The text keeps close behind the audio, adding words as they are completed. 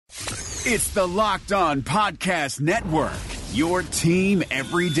It's the Locked On Podcast Network, your team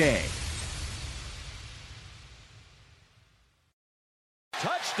every day.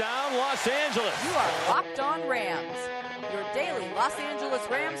 Touchdown, Los Angeles. You are Locked On Rams, your daily Los Angeles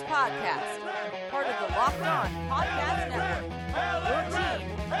Rams podcast. Part of the Locked On Podcast Network, your team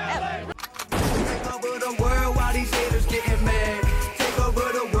every day. Take over the world while these haters getting mad. Take over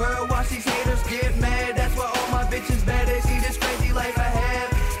the world, watch these haters get mad. That's why all my bitches mad. They see this crazy life I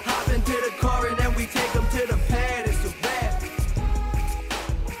have. Hop into the car and then we take them to the pad. It's a wrap.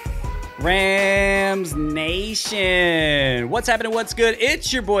 Rams Nation. What's happening? What's good?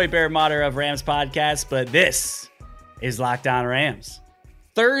 It's your boy Bear Motter of Rams Podcast, but this is Locked On Rams.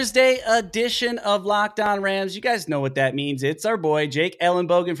 Thursday edition of Locked On Rams. You guys know what that means. It's our boy Jake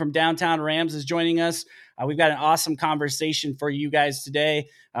Ellenbogen from Downtown Rams is joining us. We've got an awesome conversation for you guys today.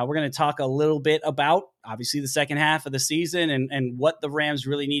 We're going to talk a little bit about, obviously, the second half of the season and what the Rams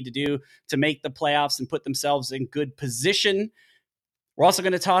really need to do to make the playoffs and put themselves in good position. We're also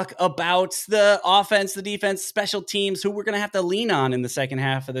going to talk about the offense, the defense, special teams, who we're going to have to lean on in the second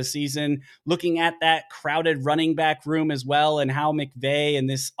half of the season, looking at that crowded running back room as well and how McVay and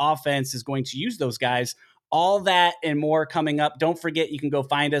this offense is going to use those guys. All that and more coming up. Don't forget, you can go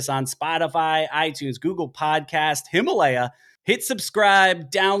find us on Spotify, iTunes, Google Podcast, Himalaya. Hit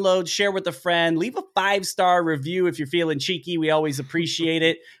subscribe, download, share with a friend, leave a 5-star review if you're feeling cheeky. We always appreciate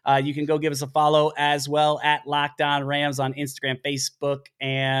it. You can go give us a follow as well at Locked On Rams on Instagram, Facebook,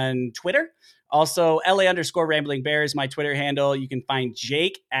 and Twitter. Also, LA_Rambling Bear is my Twitter handle. You can find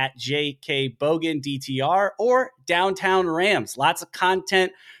Jake at JKBoganDTR or Downtown Rams. Lots of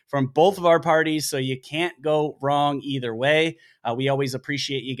content from both of our parties, so you can't go wrong either way. We always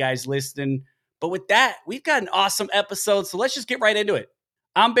appreciate you guys listening. But with that, we've got an awesome episode, so let's just get right into it.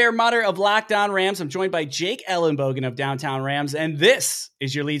 I'm Bear Motter of Locked On Rams. I'm joined by Jake Ellenbogen of Downtown Rams, and this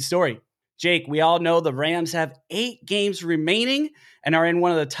is your lead story. Jake, we all know the Rams have 8 games remaining and are in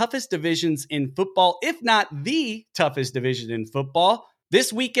one of the toughest divisions in football, if not the toughest division in football.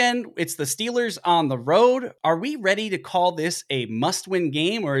 This weekend, it's the Steelers on the road. Are we ready to call this a must-win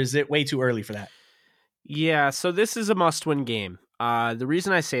game, or is it way too early for that? Yeah, so this is a must-win game. The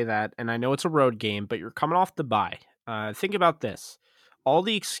reason I say that, and I know it's a road game, but you're coming off the bye. Think about this. All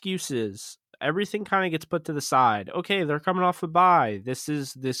the excuses, everything kind of gets put to the side. Okay, they're coming off the bye. This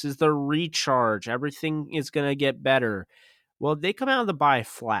is the recharge. Everything is going to get better. Well, they come out of the bye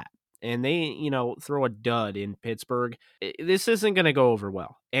flat, and they, throw a dud in Pittsburgh. This isn't going to go over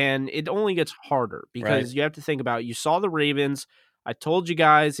well, and it only gets harder because you have to think about, you saw the Ravens. I told you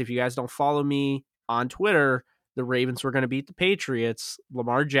guys, if you guys don't follow me on Twitter, the Ravens were going to beat the Patriots.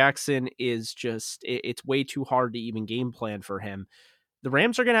 Lamar Jackson is just, it's way too hard to even game plan for him. The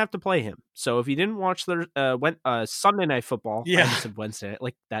Rams are going to have to play him. So if you didn't watch their Sunday Night Football, I almost said Wednesday,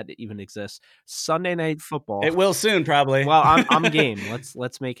 like that even exists. Sunday Night Football. It will soon, probably. Well, I'm game.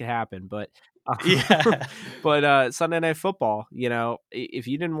 Let's make it happen. But Sunday Night Football, if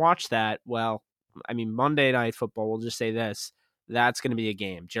you didn't watch that, well, I mean, Monday Night Football, we'll just say this. That's going to be a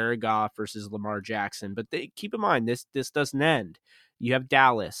game. Jared Goff versus Lamar Jackson. But keep in mind, this doesn't end. You have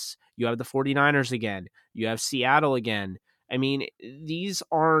Dallas. You have the 49ers again. You have Seattle again. I mean, these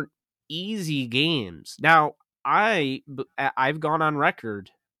aren't easy games. Now, I've gone on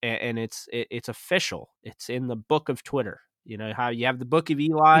record, and it's official. It's in the book of Twitter. You know how you have the book of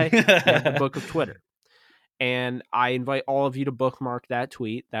Eli, you have the book of Twitter. And I invite all of you to bookmark that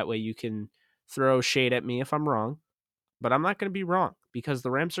tweet. That way you can throw shade at me if I'm wrong. But I'm not going to be wrong because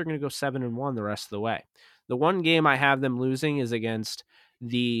the Rams are going to go 7-1 the rest of the way. The one game I have them losing is against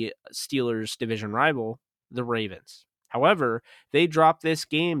the Steelers' division rival, the Ravens. However, they dropped this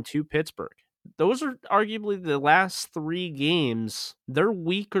game to Pittsburgh. Those are arguably the last 3 games. They're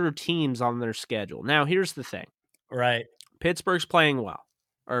weaker teams on their schedule. Now, here's the thing. Right. Pittsburgh's playing well,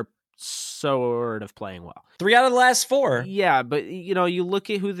 or sort of playing well. 3 out of the last 4. Yeah, but, you look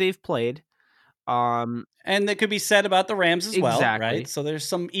at who they've played. And that could be said about the Rams as well, exactly. right? So there's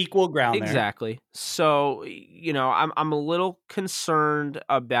some equal ground there. Exactly. So, I'm a little concerned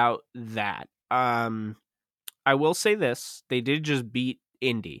about that. I will say this. They did just beat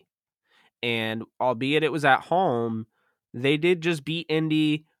Indy. And albeit it was at home, they did just beat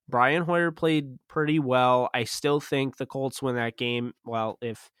Indy. Brian Hoyer played pretty well. I still think the Colts win that game. Well,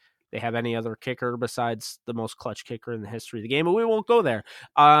 if they have any other kicker besides the most clutch kicker in the history of the game, but we won't go there.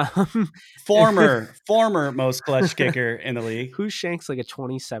 Um, Former most clutch kicker in the league. Who shanks like a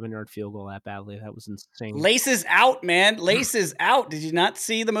 27-yard field goal that badly? That was insane. Laces out, man. Laces out. Did you not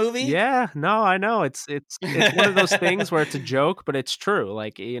see the movie? Yeah, no, I know. It's one of those things where it's a joke, but it's true.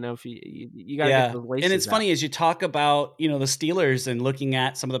 Like, if you got to get the laces and it's out. funny as you talk about, the Steelers and looking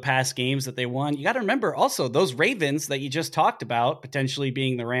at some of the past games that they won, you got to remember also those Ravens that you just talked about, potentially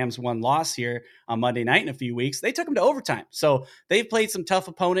being the Rams' one loss here on Monday night in a few weeks, they took them to overtime. So they've played some tough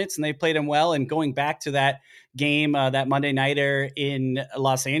opponents and they've played them well. And going back to that game, that Monday nighter in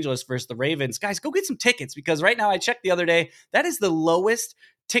Los Angeles versus the Ravens, guys, go get some tickets, because right now I checked the other day, that is the lowest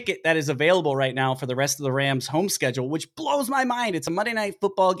ticket that is available right now for the rest of the Rams home schedule, which blows my mind. It's a Monday night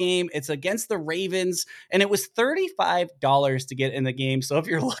football game. It's against the Ravens, and it was $35 to get in the game. So if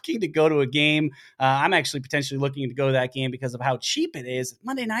you're looking to go to a game, I'm actually potentially looking to go to that game because of how cheap it is.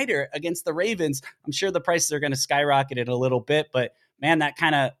 Monday nighter against the Ravens. I'm sure the prices are going to skyrocket it a little bit, but man, that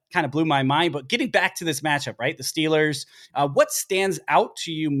kind of blew my mind. But getting back to this matchup, right? The Steelers, what stands out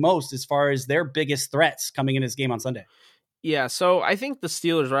to you most as far as their biggest threats coming in this game on Sunday? Yeah, so I think the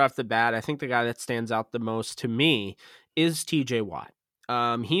Steelers right off the bat, I think the guy that stands out the most to me is TJ Watt.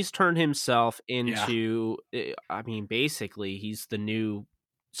 He's turned himself into, basically he's the new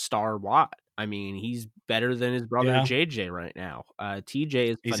star Watt. I mean, he's better than his brother JJ right now. TJ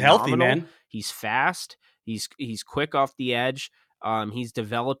is he's phenomenal. Healthy, man. He's fast. He's quick off the edge. He's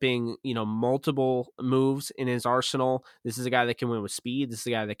developing, multiple moves in his arsenal. This is a guy that can win with speed. This is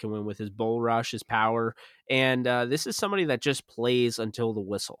a guy that can win with his bull rush, his power. And this is somebody that just plays until the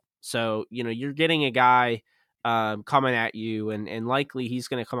whistle. So, you're getting a guy coming at you, and likely he's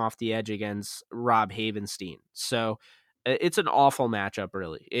going to come off the edge against Rob Havenstein. So it's an awful matchup,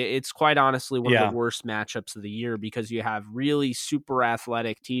 really. It's quite honestly one of the worst matchups of the year, because you have really super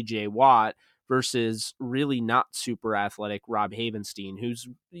athletic TJ Watt versus really not super athletic Rob Havenstein, who's,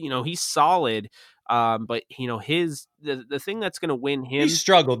 he's solid. But the thing that's going to win him, he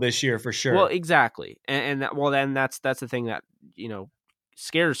struggled this year for sure. Well, exactly. And that's the thing that,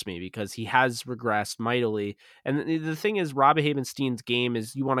 scares me, because he has regressed mightily. And the thing is, Rob Havenstein's game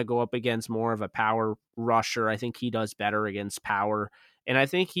is, you want to go up against more of a power rusher. I think he does better against power. And I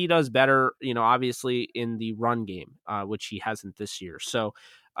think he does better, obviously in the run game, which he hasn't this year. So,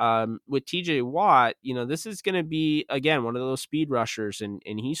 with TJ Watt, this is going to be, again, one of those speed rushers, and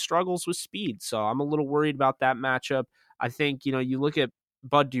he struggles with speed. So I'm a little worried about that matchup. I think, you look at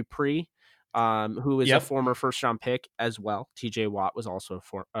Bud Dupree, who is a former first-round pick as well. TJ Watt was also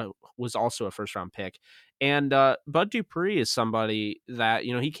a first-round pick. And Bud Dupree is somebody that,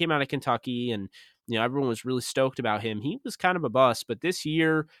 he came out of Kentucky, and everyone was really stoked about him. He was kind of a bust, but this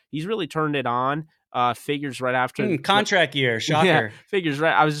year he's really turned it on. Figures right after contract year, shocker. Yeah, figures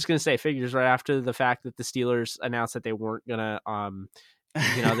right. I was just gonna say figures right after the fact that the Steelers announced that they weren't gonna,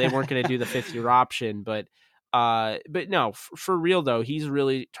 they weren't gonna do the 5th-year option. But no, for real though, he's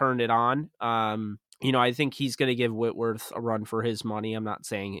really turned it on. I think he's gonna give Whitworth a run for his money. I'm not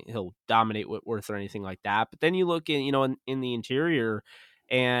saying he'll dominate Whitworth or anything like that. But then you look in, in the interior,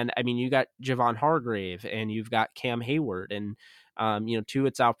 and I mean, you got Javon Hargrave and you've got Cam Hayward, and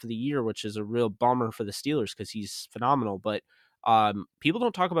Tuitt's out for the year, which is a real bummer for the Steelers because he's phenomenal. But people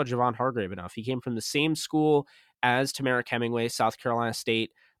don't talk about Javon Hargrave enough. He came from the same school as Tamarick Hemingway, South Carolina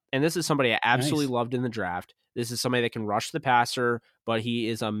State. And this is somebody I absolutely loved in the draft. This is somebody that can rush the passer, but he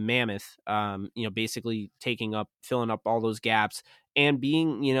is a mammoth, basically filling up all those gaps and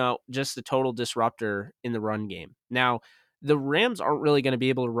being, just a total disruptor in the run game. Now, the Rams aren't really going to be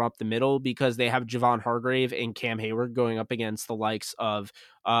able to run up the middle because they have Javon Hargrave and Cam Hayward going up against the likes of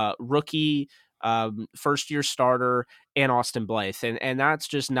rookie, first-year starter, and Austin Blythe. And that's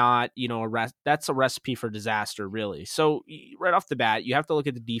just not, that's a recipe for disaster, really. So right off the bat, you have to look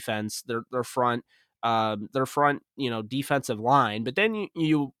at the defense, their front, defensive line, but then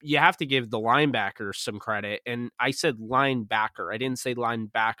you have to give the linebackers some credit. And I said linebacker, I didn't say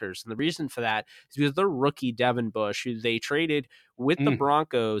linebackers. And the reason for that is because their rookie Devin Bush, who they traded with the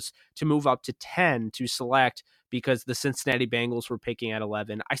Broncos to move up to 10 to select because the Cincinnati Bengals were picking at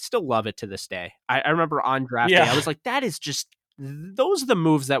 11. I still love it to this day. I remember on draft day, I was like, that is just, those are the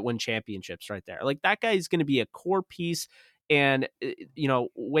moves that win championships right there. Like, that guy is going to be a core piece. And,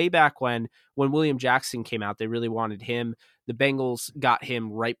 way back when William Jackson came out, they really wanted him. The Bengals got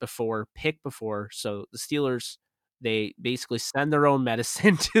him pick before. So the Steelers They basically send their own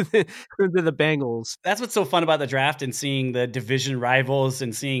medicine to the Bengals. That's what's so fun about the draft and seeing the division rivals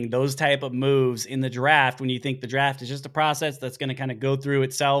and seeing those type of moves in the draft when you think the draft is just a process that's going to kind of go through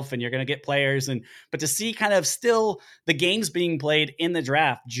itself and you're going to get players. But to see kind of still the games being played in the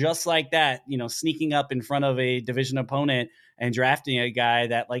draft, just like that, sneaking up in front of a division opponent and drafting a guy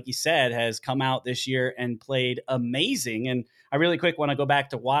that, like you said, has come out this year and played amazing. And I really quick want to go back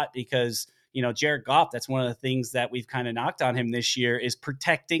to Watt because Jared Goff, that's one of the things that we've kind of knocked on him this year is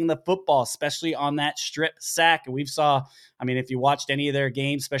protecting the football, especially on that strip sack. And if you watched any of their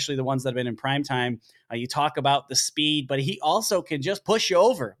games, especially the ones that have been in primetime, you talk about the speed, but he also can just push you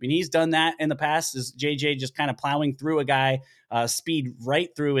over. He's done that in the past as JJ just kind of plowing through a guy, speed right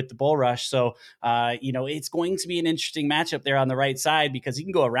through at the bull rush. So, it's going to be an interesting matchup there on the right side because he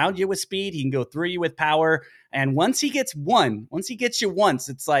can go around you with speed. He can go through you with power. And once he gets you once,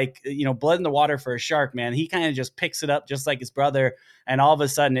 it's like, blood in the water for a shark, man. He kind of just picks it up just like his brother. And all of a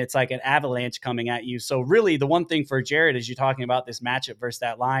sudden it's like an avalanche coming at you. So really the one thing for Jared, as you're talking about this matchup versus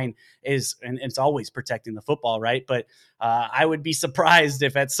that line is, and it's always protecting the football, right? But I would be surprised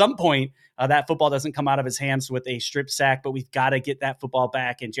if at some point that football doesn't come out of his hands with a strip sack, but we've got to get that football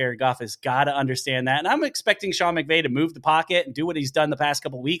back. And Jared Goff has got to understand that. And I'm expecting Sean McVay to move the pocket and do what he's done the past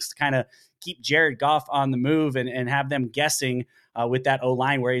couple of weeks to kind of keep Jared Goff on the move and have them guessing with that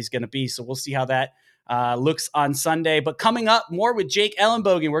O-line where he's going to be. So we'll see how that looks on Sunday. But coming up, more with Jake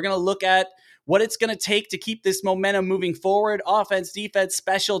Ellenbogen. We're going to look at what it's going to take to keep this momentum moving forward. Offense, defense,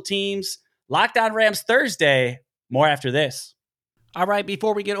 special teams. Locked On Rams Thursday. More after this. All right,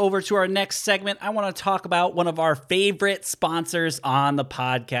 before we get over to our next segment, I want to talk about one of our favorite sponsors on the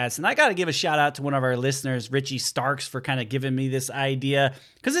podcast. And I got to give a shout out to one of our listeners, Richie Starks, for kind of giving me this idea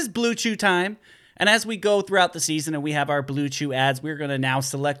because it's Blue Chew time. And as we go throughout the season and we have our Blue Chew ads, we're going to now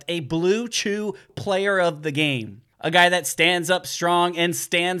select a Blue Chew player of the game. A guy that stands up strong and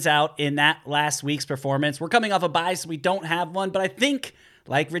stands out in that last week's performance. We're coming off a bye, so we don't have one. But I think,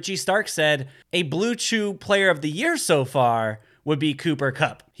 like Richie Starks said, a Blue Chew player of the year so far would be Cooper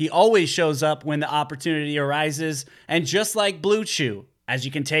Kupp. He always shows up when the opportunity arises. And just like Blue Chew, as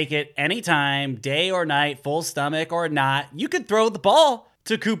you can take it anytime, day or night, full stomach or not, you could throw the ball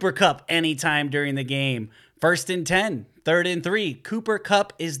to Cooper Kupp anytime during the game. 1st and 10, 3rd and 3. Cooper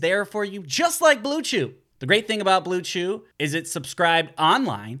Kupp is there for you just like Blue Chew. The great thing about Blue Chew is it's subscribed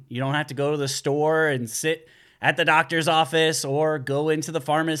online. You don't have to go to the store and sit at the doctor's office or go into the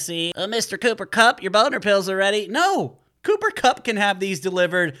pharmacy. Mr. Cooper Kupp, your boner pills are ready. No. Cooper Kupp can have these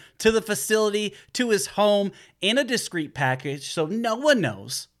delivered to the facility, to his home, in a discreet package so no one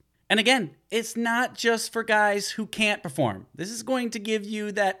knows. And again, it's not just for guys who can't perform. This is going to give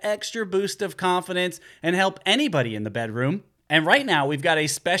you that extra boost of confidence and help anybody in the bedroom. And right now, we've got a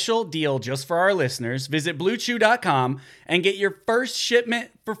special deal just for our listeners. Visit BlueChew.com and get your first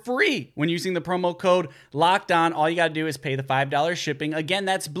shipment for free when using the promo code LOCKEDON. All you got to do is pay the $5 shipping. Again,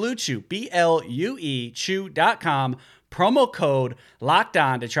 that's BlueChew, BLUE, chew.com. Promo code Locked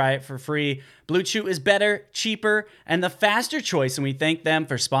On to try it for free. Blue Chew is better, cheaper, and the faster choice, and we thank them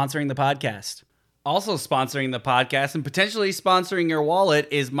for sponsoring the podcast. Also sponsoring the podcast and potentially sponsoring your wallet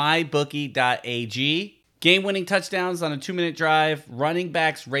is mybookie.ag. Game-winning touchdowns on a 2-minute drive, running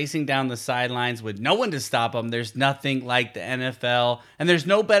backs racing down the sidelines with no one to stop them. There's nothing like the NFL, and there's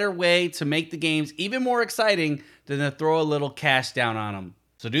no better way to make the games even more exciting than to throw a little cash down on them.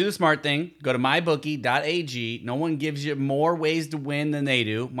 So do the smart thing. Go to mybookie.ag. No one gives you more ways to win than they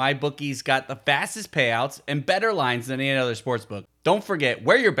do. MyBookie's got the fastest payouts and better lines than any other sportsbook. Don't forget,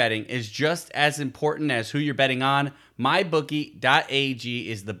 where you're betting is just as important as who you're betting on. MyBookie.ag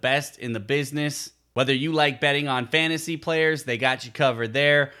is the best in the business. Whether you like betting on fantasy players, they got you covered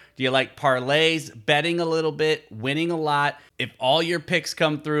there. Do you like parlays, betting a little bit, winning a lot? If all your picks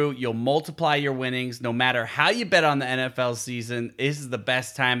come through, you'll multiply your winnings. No matter how you bet on the NFL season, this is the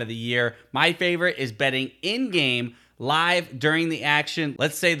best time of the year. My favorite is betting in-game, live during the action.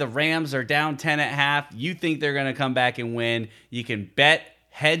 Let's say the Rams are down 10 at half. You think they're going to come back and win. You can bet,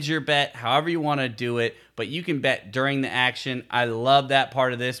 hedge your bet, however you want to do it, but you can bet during the action. I love that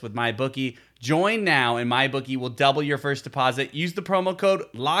part of this with MyBookie. Join now and MyBookie will double your first deposit. Use the promo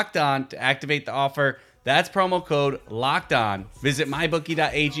code LOCKEDON to activate the offer. That's promo code LOCKEDON. Visit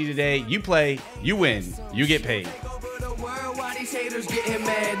mybookie.ag today. You play, you win, you get paid. These haters getting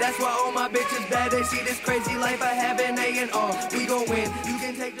mad. That's why all my bitches bad. They see this crazy life I have and they and all. We gon' win. You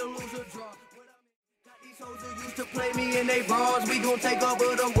can take the loser draw. Got these hoes who used to play me in they bras. We gon' take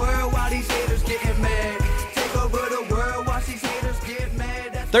over the world while these haters getting mad. Take over the world while these haters get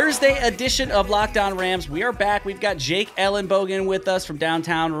mad. Thursday edition of Locked On Rams. We are back. We've got Jake Ellenbogen with us from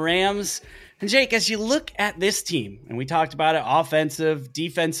Downtown Rams. And Jake, as you look at this team, and we talked about it offensive,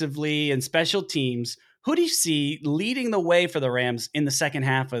 defensively, and special teams, who do you see leading the way for the Rams in the second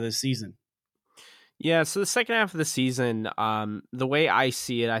half of the season? Yeah, so the second half of the season, the way I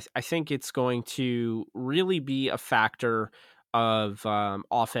see it, I think it's going to really be a factor of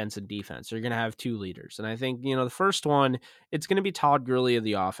offense and defense. You're going to have two leaders. And I think, the first one, it's going to be Todd Gurley of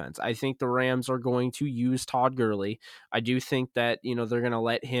the offense. I think the Rams are going to use Todd Gurley. I do think that, they're going to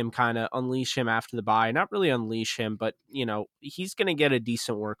let him kind of unleash him after the bye. Not really unleash him, but, he's going to get a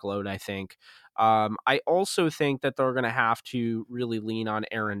decent workload, I think. I also think that they're going to have to really lean on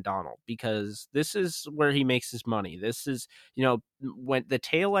Aaron Donald because this is where he makes his money. This is, when the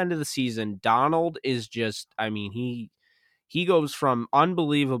tail end of the season, Donald is just, he goes from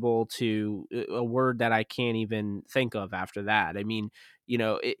unbelievable to a word that I can't even think of after that.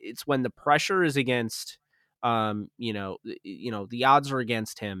 It's when the pressure is against, the odds are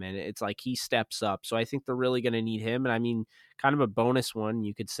against him, and it's like he steps up. So I think they're really going to need him. And kind of a bonus one,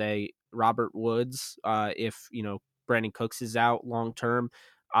 you could say Robert Woods, if Brandon Cooks is out long term.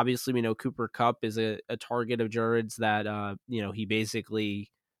 Obviously, we know Cooper Kupp is a target of Jared's that he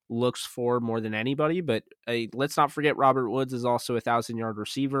basically looks for more than anybody. But let's not forget Robert Woods is also 1,000-yard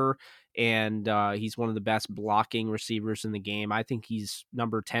receiver, and he's one of the best blocking receivers in the game. I think he's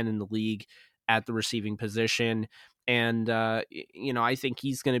number 10 in the league at the receiving position. And, I think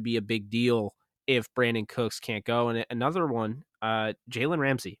he's going to be a big deal if Brandon Cooks can't go. And another one, Jalen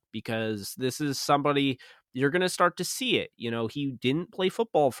Ramsey, because this is somebody you're going to start to see it. He didn't play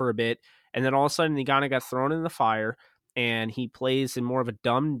football for a bit, and then all of a sudden he kind of got thrown in the fire, and he plays in more of a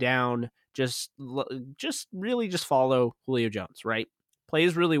dumbed down, just follow Julio Jones, right?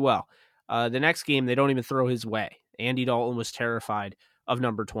 Plays really well. The next game, they don't even throw his way. Andy Dalton was terrified of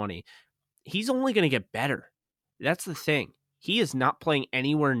number 20. He's only going to get better. That's the thing. He is not playing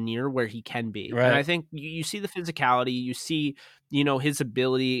anywhere near where he can be. Right. And I think you see the physicality, you see, his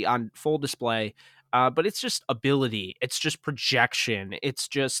ability on full display, but it's just ability. It's just projection. It's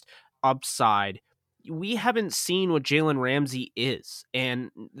just upside. We haven't seen what Jalen Ramsey is.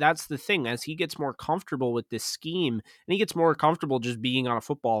 And that's the thing. As he gets more comfortable with this scheme, and he gets more comfortable just being on a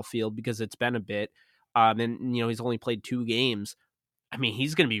football field because it's been a bit, and, he's only played 2 games.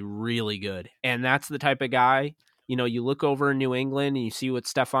 He's going to be really good. And that's the type of guy, you look over in New England and you see what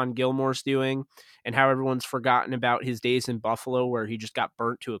Stephon Gilmore's doing and how everyone's forgotten about his days in Buffalo where he just got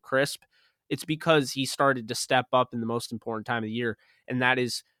burnt to a crisp. It's because he started to step up in the most important time of the year. And that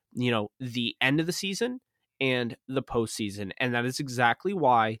is, the end of the season and the postseason. And that is exactly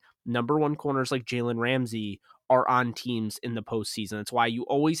why number 1 corners like Jalen Ramsey are on teams in the postseason. That's why you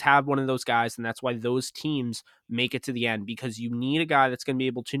always have one of those guys, and that's why those teams make it to the end, because you need a guy that's going to be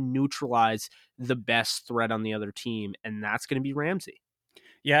able to neutralize the best threat on the other team, and that's going to be Ramsey.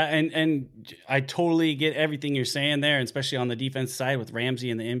 Yeah, and I totally get everything you're saying there, especially on the defense side with Ramsey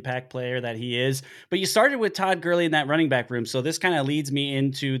and the impact player that he is. But you started with Todd Gurley in that running back room, so this kind of leads me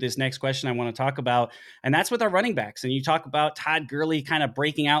into this next question I want to talk about, and that's with our running backs. And you talk about Todd Gurley kind of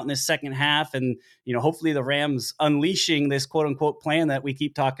breaking out in this second half, and hopefully the Rams unleashing this quote unquote plan that we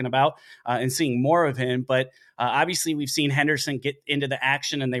keep talking about and seeing more of him. But obviously, we've seen Henderson get into the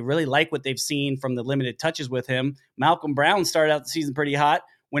action, and they really like what they've seen from the limited touches with him. Malcolm Brown started out the season pretty hot,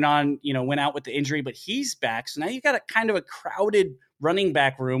 went out with the injury, but he's back. So now you got a kind of a crowded running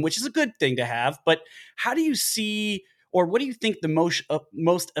back room, which is a good thing to have. But how do you see, or what do you think the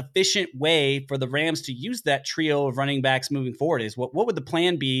most efficient way for the Rams to use that trio of running backs moving forward is? What would the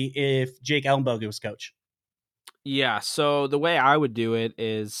plan be if Jake Ellenbogen was coach? Yeah, so the way I would do it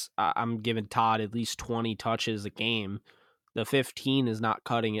is I'm giving Todd at least 20 touches a game. The 15 is not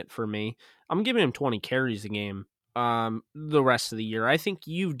cutting it for me. I'm giving him 20 carries a game the rest of the year. I think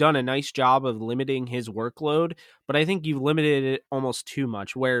you've done a nice job of limiting his workload, but I think you've limited it almost too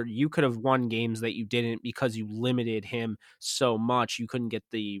much, where you could have won games that you didn't because you limited him so much you couldn't get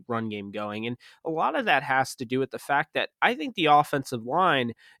the run game going. And a lot of that has to do with the fact that I think the offensive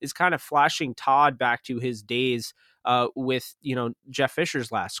line is kind of flashing Todd back to his days with Jeff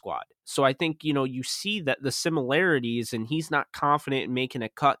Fisher's last squad. So I think you see that the similarities, and he's not confident in making a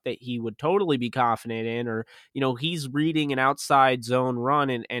cut that he would totally be confident in, or he's reading an outside zone run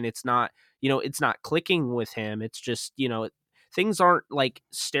and it's not clicking with him. It's just things aren't like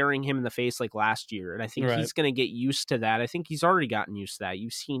staring him in the face like last year, and I think he's going to get used to that. I think he's already gotten used to that.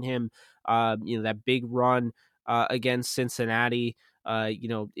 You've seen him that big run against Cincinnati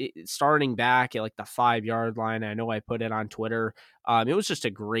Starting back at like the 5-yard line, I know I put it on Twitter. It was just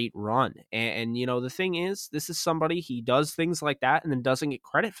a great run. And the thing is, this is somebody, he does things like that and then doesn't get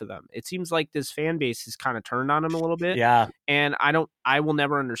credit for them. It seems like this fan base has kind of turned on him a little bit. Yeah. And I will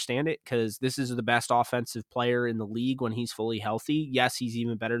never understand it, because this is the best offensive player in the league when he's fully healthy. Yes, he's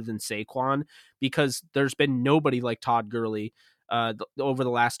even better than Saquon, because there's been nobody like Todd Gurley over the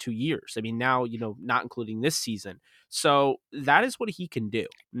last 2 years. I mean, now, not including this season. So that is what he can do.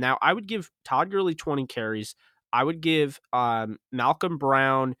 Now, I would give Todd Gurley 20 carries. I would give Malcolm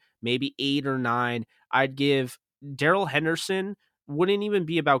Brown maybe 8 or 9. I'd give Darrell Henderson, wouldn't even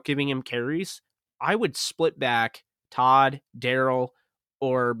be about giving him carries. I would split back Todd, Darrell,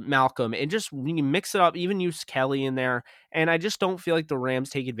 or Malcolm and just mix it up, even use Kelly in there. And I just don't feel like the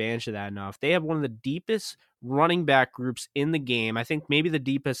Rams take advantage of that enough. They have one of the deepest running back groups in the game. I think maybe the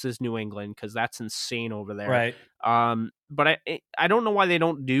deepest is New England, because that's insane over there. Right. But I don't know why they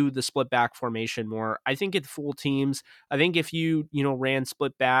don't do the split back formation more. I think it's full teams. I think if you ran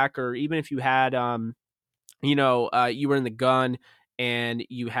split back, or even if you had you were in the gun and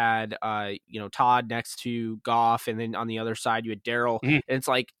you had Todd next to Goff, and then on the other side you had Darrell. And it's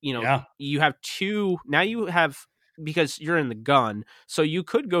like, you have two, now you have, because you're in the gun, so you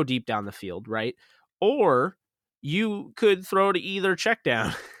could go deep down the field, right? Or you could throw to either check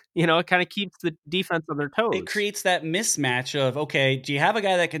down. It kind of keeps the defense on their toes. It creates that mismatch of, okay, do you have a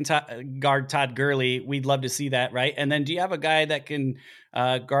guy that can guard Todd Gurley? We'd love to see that, right? And then do you have a guy that can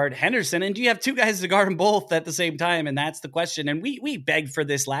guard Henderson? And do you have two guys to guard them both at the same time? And that's the question. And we begged for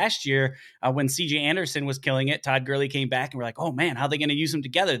this last year when CJ Anderson was killing it. Todd Gurley came back and we're like, oh man, how are they going to use them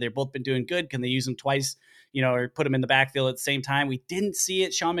together? They've both been doing good. Can they use them twice, or put them in the backfield at the same time? We didn't see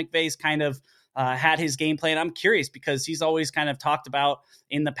it. Sean McVay's kind of had his game plan. I'm curious, because he's always kind of talked about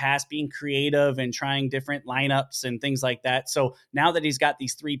in the past being creative and trying different lineups and things like that. So now that he's got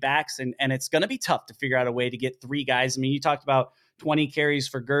these 3 backs, and it's going to be tough to figure out a way to get 3 guys. I mean, you talked about 20 carries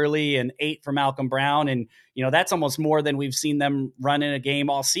for Gurley and 8 for Malcolm Brown. And, that's almost more than we've seen them run in a game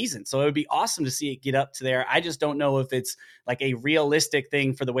all season. So it would be awesome to see it get up to there. I just don't know if it's like a realistic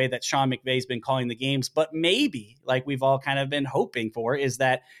thing for the way that Sean McVay's been calling the games, but maybe, like we've all kind of been hoping for, is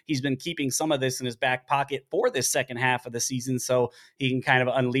that he's been keeping some of this in his back pocket for this second half of the season, so he can kind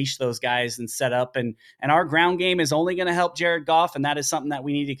of unleash those guys and set up. And our ground game is only going to help Jared Goff. And that is something that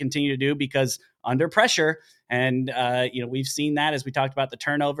we need to continue to do, because under pressure, and we've seen that as we talked about the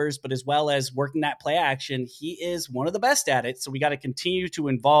turnovers, but as well as working that play action, he is one of the best at it. So we got to continue to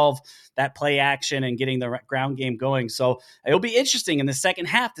involve that play action and getting the ground game going. So it'll be interesting in the second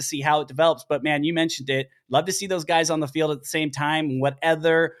half to see how it develops. But man, you mentioned it. Love to see those guys on the field at the same time,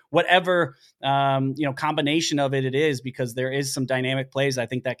 whatever combination of it is, because there is some dynamic plays I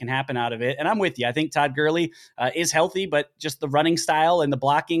think that can happen out of it. And I'm with you. I think Todd Gurley is healthy, but just the running style and the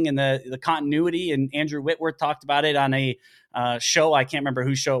blocking and the continuity. And Andrew Whitworth talked about it on a show. I can't remember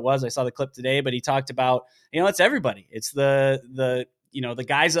whose show it was. I saw the clip today, but he talked about, it's everybody. It's the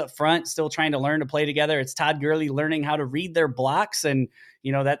guys up front still trying to learn to play together. It's Todd Gurley learning how to read their blocks, and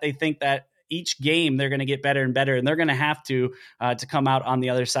that they think that each game they're going to get better and better, and they're going to have to come out on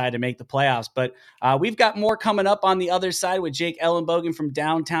the other side and make the playoffs. But we've got more coming up on the other side with Jake Ellenbogen from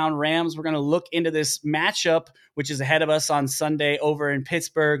Downtown Rams. We're going to look into this matchup, which is ahead of us on Sunday over in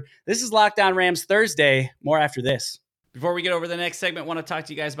Pittsburgh. This is Locked On Rams Thursday. More after this. Before we get over the next segment, I want to talk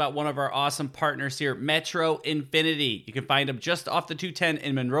to you guys about one of our awesome partners here, Metro Infinity. You can find them just off the 210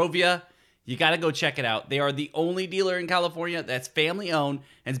 in Monrovia. You got to go check it out. They are the only dealer in California that's family-owned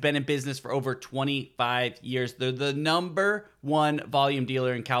and has been in business for over 25 years. They're the #1 volume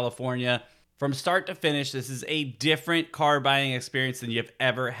dealer in California. From start to finish, this is a different car buying experience than you've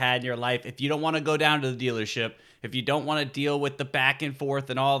ever had in your life. If you don't want to go down to the dealership, if you don't want to deal with the back and forth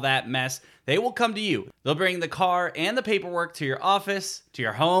and all that mess, they will come to you. They'll bring the car and the paperwork to your office, to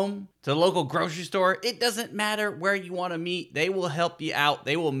your home, to the local grocery store. It doesn't matter where you want to meet. They will help you out.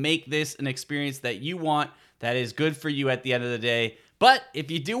 They will make this an experience that you want, that is good for you at the end of the day. But if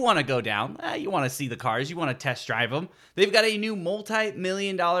you do want to go down, you want to see the cars, you want to test drive them, they've got a new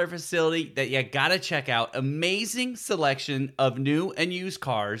multi-million-dollar facility that you got to check out. Amazing selection of new and used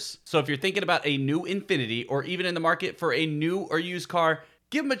cars. So if you're thinking about a new Infiniti, or even in the market for a new or used car,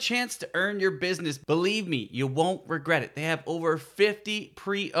 give them a chance to earn your business. Believe me, you won't regret it. They have over 50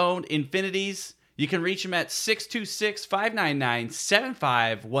 pre-owned Infinitis. You can reach them at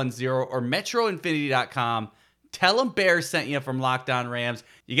 626-599-7510 or metroinfinity.com. Tell them Bear sent you from Locked On Rams.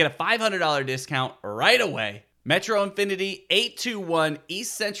 You get a $500 discount right away. Metro Infinity, 821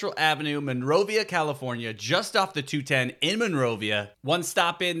 East Central Avenue, Monrovia, California, just off the 210 in Monrovia. One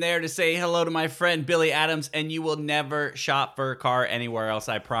stop in there to say hello to my friend Billy Adams, and you will never shop for a car anywhere else,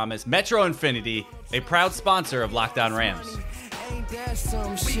 I promise. Metro Infinity, a proud sponsor of Locked On Rams. We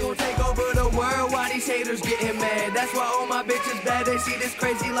gon' take over the world while these haters getting mad. That's why all my bitches bad. They see this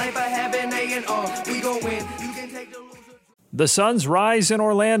crazy life I have and they and all. We gon' win. You can take the loser. The Suns rise in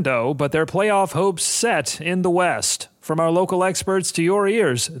Orlando, but their playoff hopes set in the West. From our local experts to your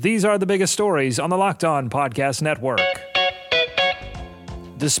ears, these are the biggest stories on the Locked On Podcast Network.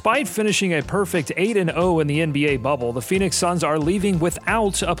 Despite finishing a perfect 8-0 in the NBA bubble, the Phoenix Suns are leaving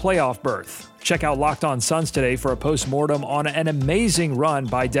without a playoff berth. Check out Locked On Suns today for a post-mortem on an amazing run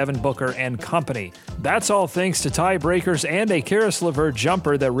by Devin Booker and company. That's all thanks to tiebreakers and a Karis LeVert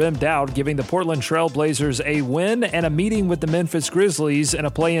jumper that rimmed out, giving the Portland Trail Blazers a win and a meeting with the Memphis Grizzlies in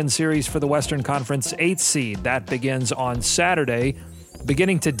a play-in series for the Western Conference 8th seed. That begins on Saturday.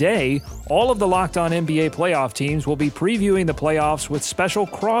 Beginning today, all of the Locked On NBA playoff teams will be previewing the playoffs with special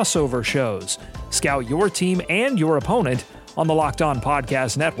crossover shows. Scout your team and your opponent on the Locked On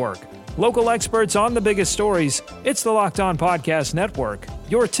Podcast Network. Local experts on the biggest stories. It's the Locked On Podcast Network.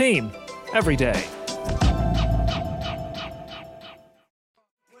 Your team every day.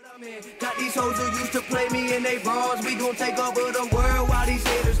 Got these hoes who used to play me in they bras. We gon' take over the world while these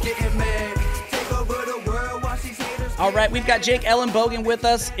haters getting mad. Take over the world while these haters. All right, we've got Jake Ellenbogen with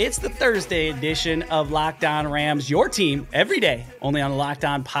us. It's the Thursday edition of Locked On Rams, your team every day, only on the Locked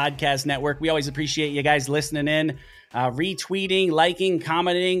On Podcast Network. We always appreciate you guys listening in. Retweeting, liking,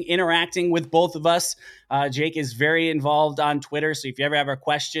 commenting, interacting with both of us. Jake is very involved on Twitter, so if you ever have a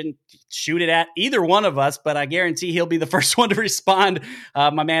question, shoot it at either one of us, but I guarantee he'll be the first one to respond.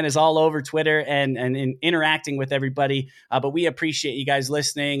 My man is all over Twitter and interacting with everybody, but we appreciate you guys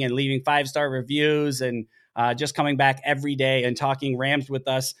listening and leaving 5-star reviews and just coming back every day and talking Rams with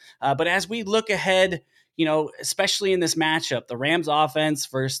us. But as we look ahead, you know, especially in this matchup, the Rams offense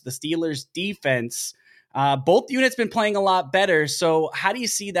versus the Steelers defense, both units been playing a lot better. So how do you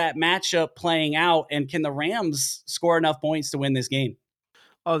see that matchup playing out? And can the Rams score enough points to win this game?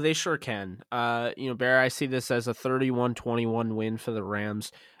 Oh, they sure can. Bear, I see this as a 31-21 win for the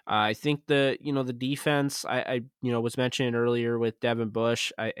Rams. I think the defense, I was mentioning earlier with Devin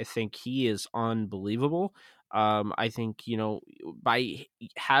Bush, I think he is unbelievable. I think, by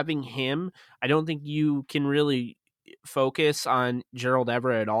having him, I don't think you can really focus on Gerald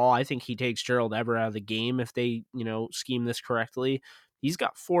Everett at all. I think he takes Gerald Everett out of the game if they, scheme this correctly. He's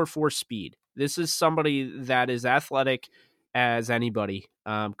got 4.4 speed. This is somebody that is athletic as anybody,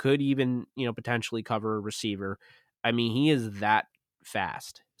 could even, potentially cover a receiver. I mean, he is that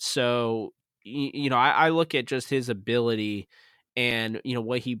fast. So, I look at just his ability and,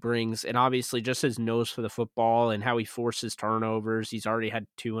 what he brings, and obviously just his nose for the football and how he forces turnovers. He's already had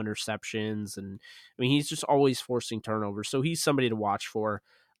 2 interceptions, and I mean, he's just always forcing turnovers. So he's somebody to watch for.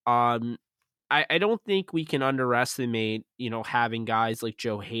 I don't think we can underestimate, having guys like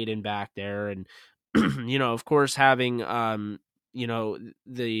Joe Hayden back there, and, of course, having,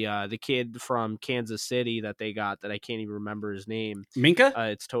 the kid from Kansas City that they got that I can't even remember his name. Minka?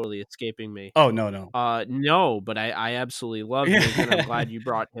 It's totally escaping me. Oh, no. No, but I absolutely love him, and I'm glad you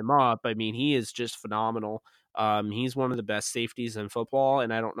brought him up. I mean, he is just phenomenal. He's one of the best safeties in football,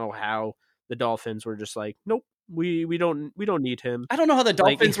 and I don't know how the Dolphins were just like, nope, we don't need him. I don't know how the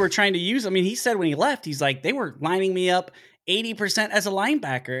Dolphins were trying to use. I mean, he said when he left, he's like, they were lining me up 80% as a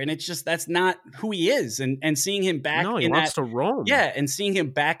linebacker, and it's just that's not who he is. And seeing him back, he wants to roam. Yeah, and seeing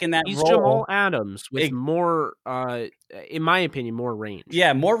him back in that He's role, Jamal Adams with more, in my opinion, more range.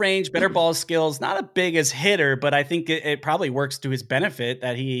 Yeah, more range, better ball skills. Not a big as hitter, but I think it probably works to his benefit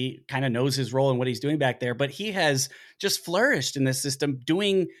that he kind of knows his role and what he's doing back there. But he has just flourished in this system,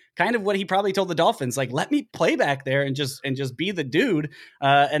 doing kind of what he probably told the Dolphins, like, let me play back there and just be the dude.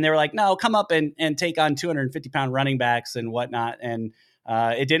 And they were like, no, come up and take on 250-pound running backs and whatnot. And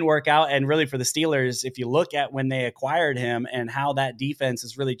it didn't work out. And really for the Steelers, if you look at when they acquired him and how that defense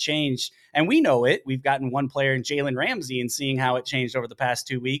has really changed, and we know it, we've gotten one player in Jalen Ramsey and seeing how it changed over the past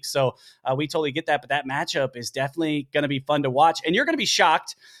 2 weeks. So we totally get that. But that matchup is definitely going to be fun to watch. And you're going to be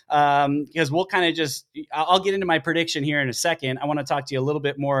shocked because we'll kind of I'll get into my prediction here in a second. I want to talk to you a little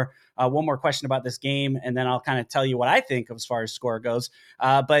bit more, one more question about this game, and then I'll kind of tell you what I think as far as score goes.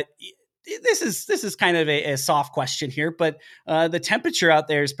 But this is kind of a soft question here, but the temperature out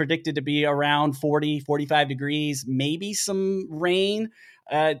there is predicted to be around 40, 45 degrees, maybe some rain.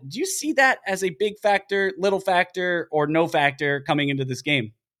 Do you see that as a big factor, little factor, or no factor coming into this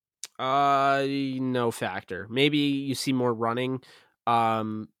game? No factor. Maybe you see more running.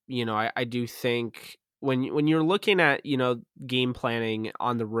 I do think when you're looking at, game planning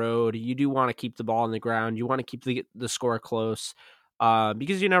on the road, you do want to keep the ball on the ground. You want to keep the score close,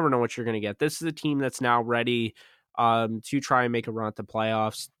 because you never know what you're going to get. This is a team that's now ready to try and make a run at the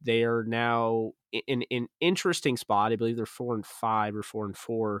playoffs. They are now in an interesting spot. I believe they're 4-5 or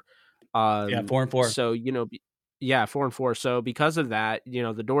 4-4. 4-4. So, 4-4. So because of that,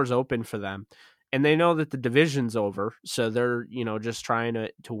 the door's open for them. And they know that the division's over, so they're, just trying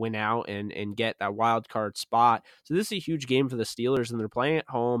to win out and get that wild card spot. So this is a huge game for the Steelers, and they're playing at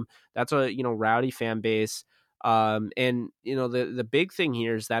home. That's a, rowdy fan base. And, the big thing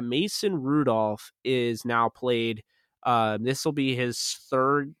here is that Mason Rudolph is now played. This will be his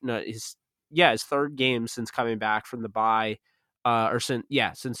third game since coming back from the bye,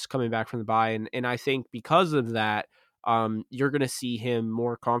 since coming back from the bye. And I think because of that, you're going to see him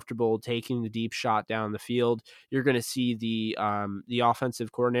more comfortable taking the deep shot down the field. You're going to see the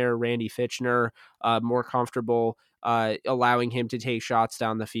offensive coordinator, Randy Fitchner, more comfortable allowing him to take shots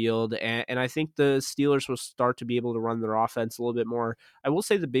down the field. And I think the Steelers will start to be able to run their offense a little bit more. I will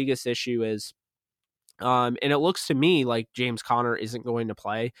say the biggest issue is, and it looks to me like James Conner isn't going to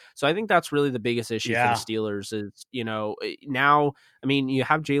play. So I think that's really the biggest issue for the Steelers is, now, I mean, you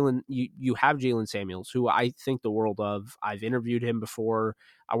have Jalen Samuels, who I think the world of. I've interviewed him before.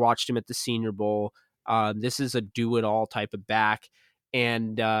 I watched him at the Senior Bowl. This is a do-it-all type of back.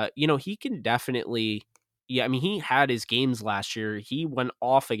 And, he can definitely... Yeah, I mean, he had his games last year. He went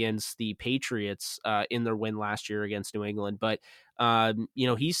off against the Patriots in their win last year against New England. But,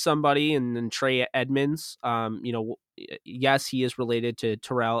 he's somebody, and then Trey Edmonds, yes, he is related to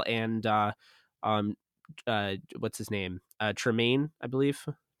Terrell and what's his name? Tremaine, I believe.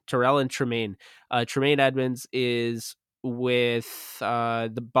 Terrell and Tremaine. Tremaine Edmonds is with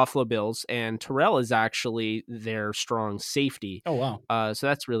the Buffalo Bills, and Terrell is actually their strong safety. Oh, wow. So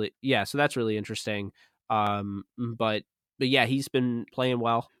that's really interesting. But yeah, he's been playing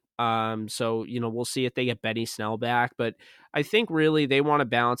well. So, we'll see if they get Benny Snell back, but I think really they want a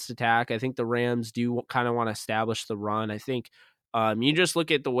balanced attack. I think the Rams do kind of want to establish the run. I think, you just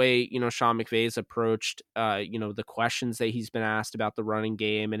look at the way, Sean McVay's approached, the questions that he's been asked about the running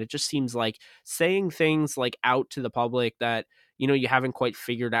game. And it just seems like saying things like out to the public that, you haven't quite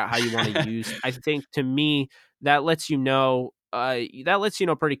figured out how you want to use. I think to me, that lets you know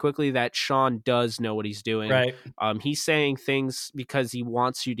pretty quickly that Sean does know what he's doing. Right. He's saying things because he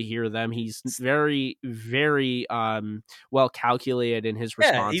wants you to hear them. He's very, very well calculated in his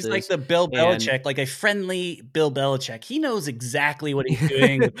responses. He's like the Bill Belichick, like a friendly Bill Belichick. He knows exactly what he's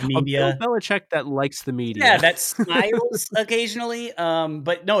doing with the media. A Bill Belichick that likes the media. Yeah, that smiles occasionally.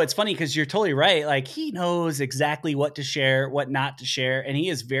 But no, it's funny because you're totally right. Like, he knows exactly what to share, what not to share, and he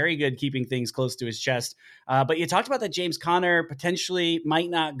is very good keeping things close to his chest. But you talked about that James Conner potentially might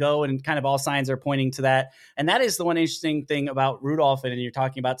not go, and kind of all signs are pointing to that. And that is the one interesting thing about Rudolph. And you're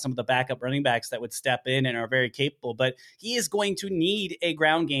talking about some of the backup running backs that would step in and are very capable, but he is going to need a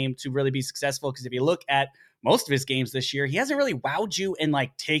ground game to really be successful. Because if you look at most of his games this year, he hasn't really wowed you and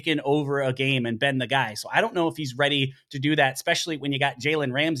like taken over a game and been the guy. So I don't know if he's ready to do that, especially when you got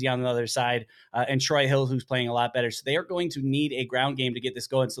Jalen Ramsey on the other side and Troy Hill, who's playing a lot better. So they are going to need a ground game to get this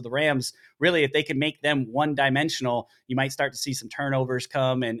going. So the Rams, really, if they can make them one-dimensional, you might start to see some turnovers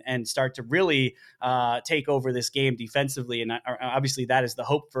come and start to really take over this game defensively. And obviously that is the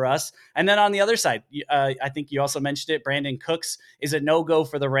hope for us. And then on the other side, I think you also mentioned it, Brandon Cooks is a no-go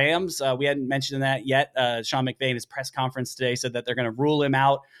for the Rams. We hadn't mentioned that yet. Sean McVay in his press conference today said that they're going to rule him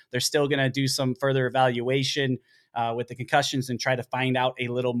out. They're still going to do some further evaluation with the concussions and try to find out a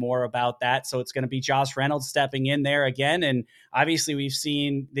little more about that. So it's going to be Josh Reynolds stepping in there again. And obviously we've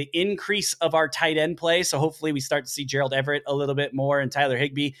seen the increase of our tight end play. So hopefully we start to see Gerald Everett a little bit more and Tyler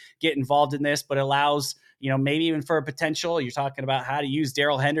Higbee get involved in this, but allows, maybe even for a potential, you're talking about how to use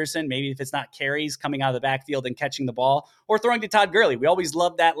Darrell Henderson, maybe if it's not carries coming out of the backfield and catching the ball, or throwing to Todd Gurley. We always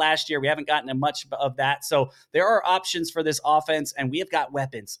loved that last year. We haven't gotten much of that. So there are options for this offense, and we have got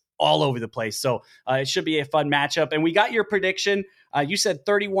weapons all over the place. So it should be a fun matchup. And we got your prediction. You said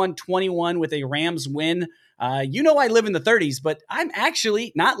 31-21 with a Rams win. I live in the 30s, but I'm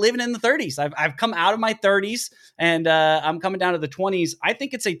actually not living in the 30s. I've come out of my 30s and I'm coming down to the 20s. I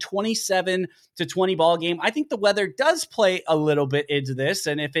think it's a 27-20 ball game. I think the weather does play a little bit into this.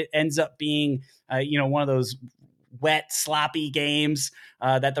 And if it ends up being, one of those wet, sloppy games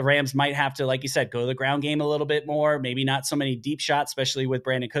that the Rams might have to, like you said, go to the ground game a little bit more, maybe not so many deep shots, especially with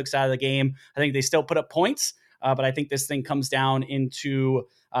Brandon Cooks out of the game. I think they still put up points. but I think this thing comes down into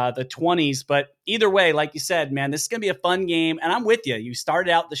the 20s. But either way, like you said, man, this is going to be a fun game. And I'm with you. You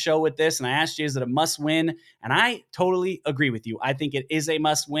started out the show with this, and I asked you, is it a must win? And I totally agree with you. I think it is a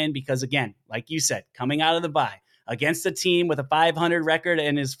must win because, again, like you said, coming out of the bye against a team with a 500 record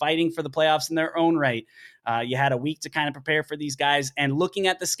and is fighting for the playoffs in their own right. You had a week to kind of prepare for these guys. And looking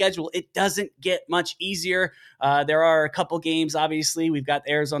at the schedule, it doesn't get much easier. There are a couple games, obviously. We've got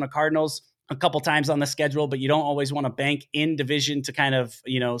the Arizona Cardinals a couple times on the schedule, but you don't always want to bank in division to kind of,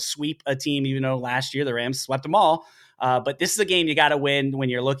 sweep a team, even though last year the Rams swept them all. But this is a game you got to win when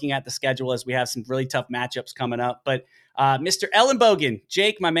you're looking at the schedule, as we have some really tough matchups coming up. But Mr. Ellenbogen,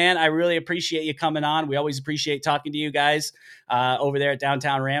 Jake, my man, I really appreciate you coming on. We always appreciate talking to you guys over there at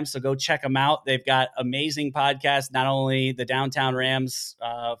Downtown Rams. So go check them out. They've got amazing podcasts, not only the Downtown Rams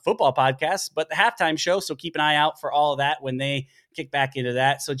football podcast, but the halftime show. So keep an eye out for all of that when they kick back into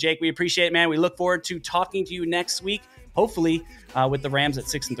that. So Jake, we appreciate it, man. We look forward to talking to you next week, hopefully with the Rams at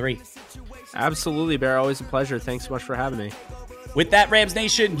 6-3. Absolutely, Bear. Always a pleasure. Thanks so much for having me. With that, Rams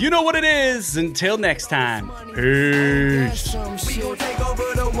Nation, you know what it is. Until next time, peace. We gon' take over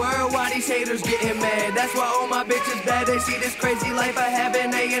the world while these haters getting mad. That's why all my bitches bad. They see this crazy life I have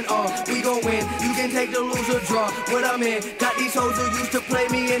and they in awe. We gon' win. You can take the lose or draw. What I'm in. Got these hoes who used to play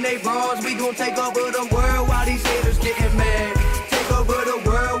me in they bras. We gon' take over the world while these haters getting mad. Take over the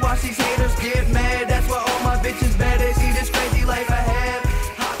world while these haters get mad. That's why all my bitches bad. They see this crazy life I have.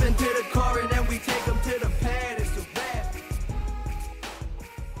 Hop into the car and then we take them to the pad. It's a wrap.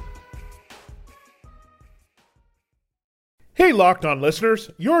 Hey, Locked On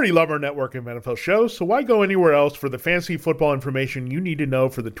listeners, you already love our network of NFL shows, so why go anywhere else for the fantasy football information you need to know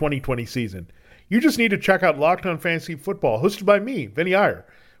for the 2020 season? You just need to check out Locked On Fantasy Football, hosted by me, Vinny Iyer.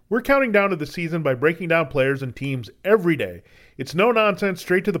 We're counting down to the season by breaking down players and teams every day. It's no nonsense,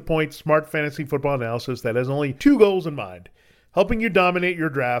 straight to the point, smart fantasy football analysis that has only two goals in mind: helping you dominate your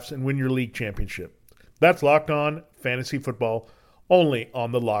drafts and win your league championship. That's Locked On Fantasy Football, only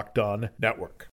on the Locked On Network.